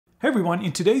Hey everyone,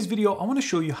 in today's video, I want to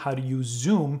show you how to use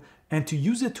Zoom and to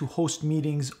use it to host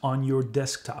meetings on your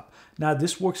desktop. Now,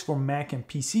 this works for Mac and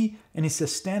PC, and it's a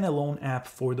standalone app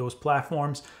for those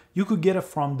platforms. You could get it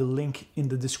from the link in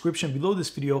the description below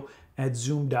this video at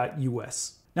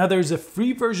zoom.us. Now, there's a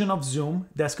free version of Zoom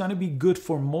that's going to be good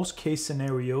for most case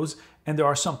scenarios, and there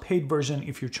are some paid version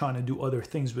if you're trying to do other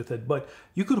things with it. But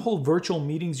you could hold virtual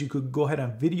meetings, you could go ahead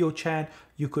and video chat,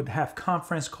 you could have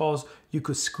conference calls, you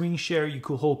could screen share, you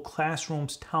could hold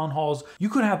classrooms, town halls. You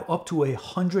could have up to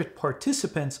 100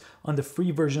 participants on the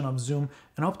free version of Zoom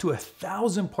and up to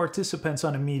 1,000 participants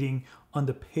on a meeting on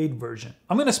the paid version.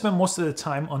 I'm gonna spend most of the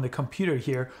time on the computer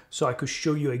here so I could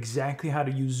show you exactly how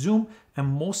to use Zoom and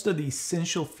most of the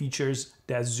essential features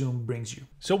that Zoom brings you.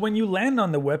 So when you land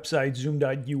on the website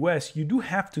zoom.us, you do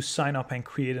have to sign up and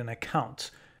create an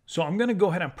account. So I'm gonna go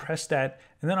ahead and press that,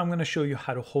 and then I'm gonna show you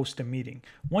how to host a meeting.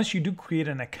 Once you do create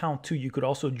an account too, you could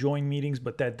also join meetings,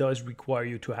 but that does require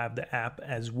you to have the app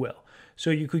as well. So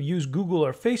you could use Google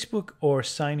or Facebook or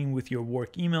sign in with your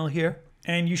work email here.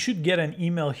 And you should get an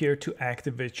email here to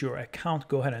activate your account.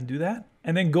 Go ahead and do that.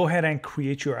 And then go ahead and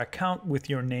create your account with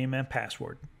your name and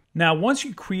password. Now, once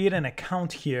you create an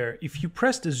account here, if you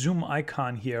press the Zoom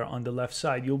icon here on the left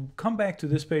side, you'll come back to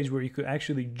this page where you could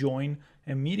actually join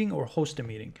a meeting or host a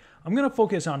meeting. I'm going to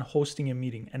focus on hosting a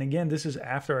meeting. And again, this is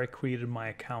after I created my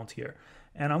account here.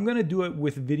 And I'm going to do it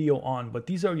with video on, but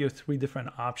these are your three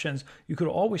different options. You could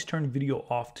always turn video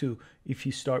off too if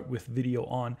you start with video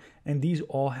on, and these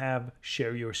all have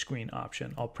share your screen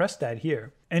option. I'll press that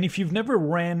here. And if you've never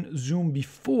ran Zoom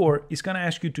before, it's going to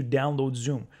ask you to download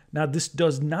Zoom. Now, this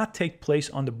does not take place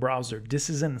on the browser. This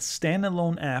is a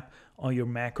standalone app on your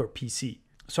Mac or PC.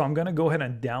 So I'm going to go ahead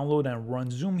and download and run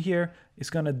Zoom here. It's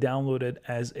going to download it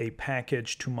as a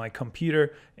package to my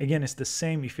computer. Again, it's the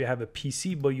same if you have a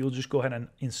PC, but you'll just go ahead and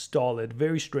install it.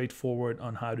 Very straightforward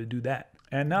on how to do that.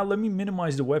 And now let me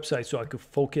minimize the website so I could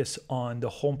focus on the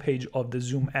homepage of the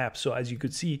Zoom app. So as you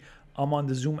could see, I'm on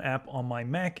the Zoom app on my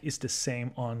Mac. It's the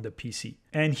same on the PC.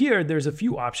 And here, there's a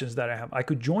few options that I have. I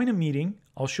could join a meeting.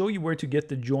 I'll show you where to get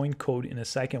the join code in a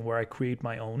second where I create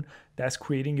my own. That's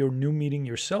creating your new meeting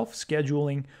yourself,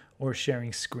 scheduling, or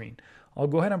sharing screen. I'll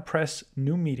go ahead and press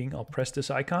new meeting. I'll press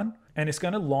this icon and it's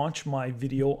going to launch my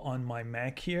video on my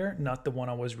Mac here, not the one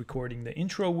I was recording the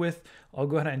intro with. I'll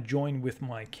go ahead and join with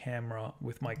my camera,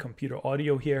 with my computer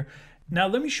audio here. Now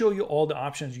let me show you all the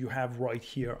options you have right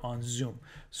here on Zoom.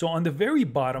 So on the very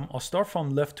bottom, I'll start from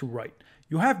left to right.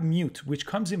 You have mute, which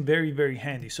comes in very, very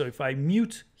handy. So if I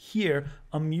mute here,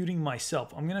 I'm muting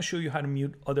myself. I'm gonna show you how to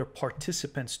mute other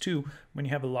participants too when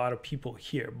you have a lot of people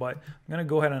here, but I'm gonna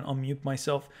go ahead and unmute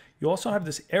myself. You also have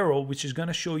this arrow, which is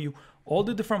gonna show you all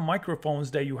the different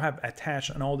microphones that you have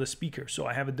attached on all the speakers. So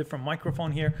I have a different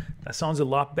microphone here that sounds a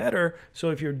lot better.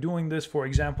 So if you're doing this, for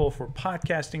example, for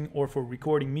podcasting or for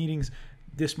recording meetings,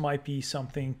 this might be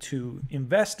something to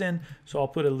invest in. So I'll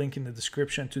put a link in the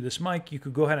description to this mic. You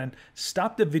could go ahead and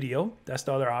stop the video. That's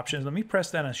the other option. Let me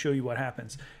press that and show you what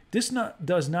happens. This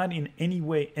does not in any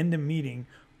way end the meeting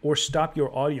or stop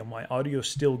your audio. My audio is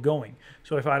still going.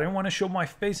 So if I didn't want to show my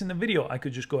face in the video, I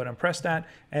could just go ahead and press that.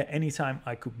 At any time,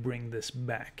 I could bring this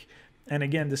back. And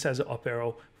again, this has an up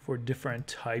arrow for different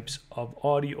types of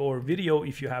audio or video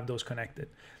if you have those connected.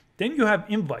 Then you have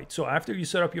invite. So after you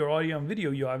set up your audio and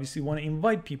video, you obviously want to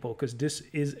invite people because this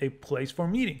is a place for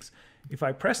meetings. If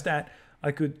I press that,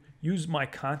 I could use my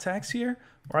contacts here,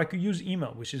 or I could use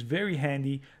email, which is very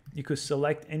handy. You could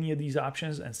select any of these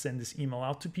options and send this email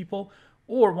out to people.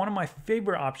 Or one of my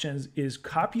favorite options is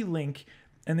copy link,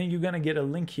 and then you're going to get a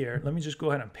link here. Let me just go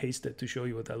ahead and paste it to show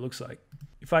you what that looks like.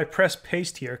 If I press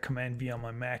paste here, Command V on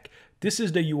my Mac, this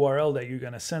is the URL that you're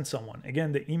going to send someone.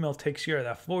 Again, the email takes care of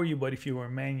that for you, but if you were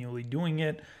manually doing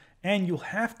it, and you'll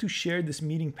have to share this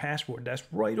meeting password, that's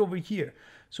right over here.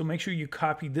 So make sure you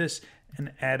copy this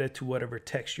and add it to whatever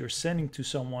text you're sending to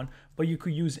someone, but you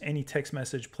could use any text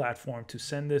message platform to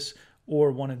send this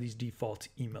or one of these default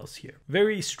emails here.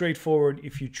 Very straightforward.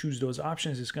 If you choose those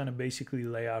options, it's going to basically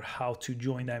lay out how to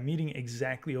join that meeting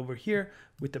exactly over here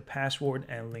with the password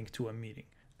and link to a meeting.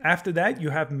 After that, you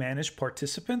have manage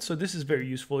participants. So this is very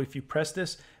useful. If you press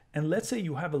this, and let's say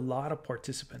you have a lot of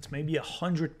participants, maybe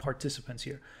 100 participants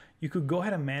here, you could go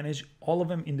ahead and manage all of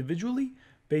them individually,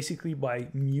 basically by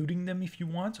muting them if you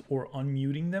want, or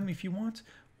unmuting them if you want,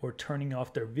 or turning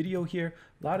off their video here.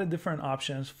 A lot of different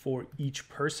options for each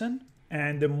person.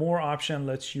 And the more option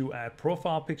lets you add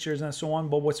profile pictures and so on.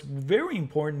 But what's very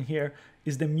important here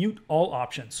is the mute all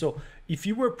option. So if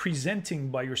you were presenting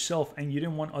by yourself and you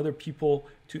didn't want other people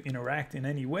to interact in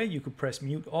any way, you could press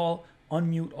mute all,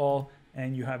 unmute all,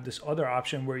 and you have this other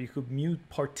option where you could mute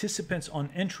participants on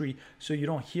entry so you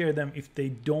don't hear them if they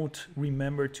don't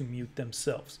remember to mute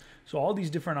themselves. So all these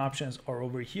different options are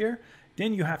over here.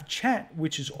 Then you have chat,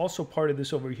 which is also part of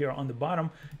this over here on the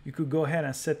bottom. You could go ahead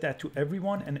and set that to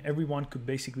everyone, and everyone could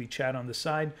basically chat on the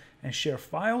side and share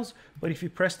files. But if you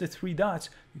press the three dots,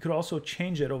 you could also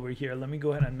change it over here. Let me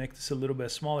go ahead and make this a little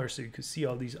bit smaller so you could see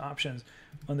all these options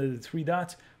under the three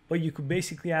dots. But you could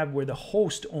basically have where the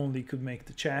host only could make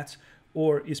the chats,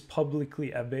 or is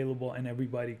publicly available and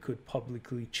everybody could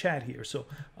publicly chat here. So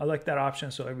I like that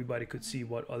option so everybody could see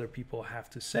what other people have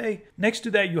to say. Next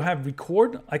to that, you have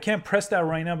record. I can't press that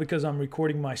right now because I'm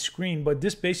recording my screen, but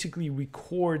this basically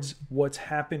records what's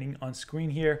happening on screen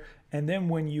here. And then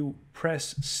when you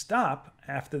press stop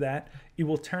after that, it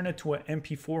will turn it to an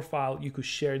MP4 file. You could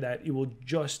share that. It will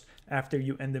just, after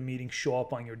you end the meeting, show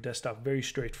up on your desktop. Very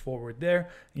straightforward there.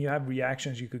 And you have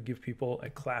reactions. You could give people a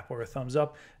clap or a thumbs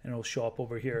up, and it'll show up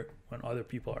over here when other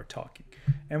people are talking.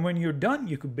 And when you're done,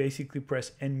 you could basically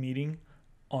press end meeting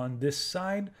on this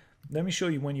side. Let me show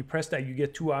you. When you press that, you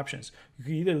get two options. You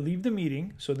can either leave the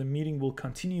meeting, so the meeting will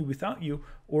continue without you,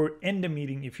 or end the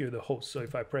meeting if you're the host. So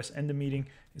if I press end the meeting,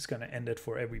 it's going to end it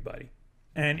for everybody.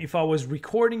 And if I was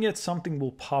recording it, something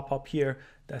will pop up here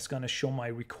that's going to show my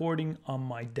recording on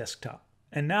my desktop.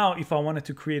 And now if I wanted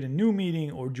to create a new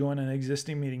meeting or join an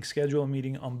existing meeting, schedule a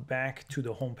meeting, I'm back to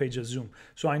the homepage of Zoom.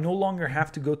 So I no longer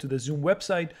have to go to the Zoom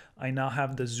website. I now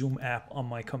have the Zoom app on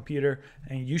my computer,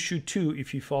 and you should too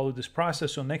if you follow this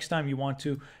process. So next time you want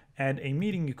to add a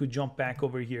meeting, you could jump back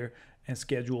over here and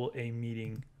schedule a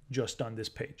meeting just on this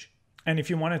page. And if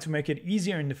you wanted to make it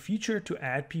easier in the future to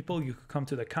add people, you could come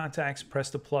to the contacts, press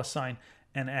the plus sign,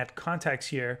 and add contacts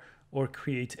here, or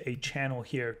create a channel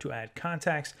here to add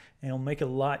contacts, and it'll make it a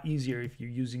lot easier if you're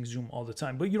using Zoom all the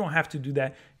time. But you don't have to do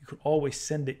that. You could always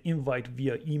send the invite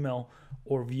via email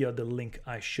or via the link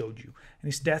I showed you. And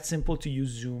it's that simple to use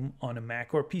Zoom on a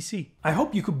Mac or PC. I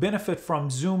hope you could benefit from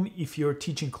Zoom if you're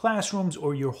teaching classrooms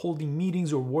or you're holding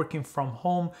meetings or working from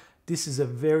home. This is a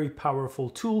very powerful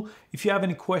tool. If you have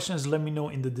any questions, let me know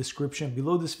in the description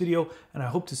below this video, and I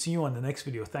hope to see you on the next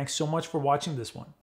video. Thanks so much for watching this one.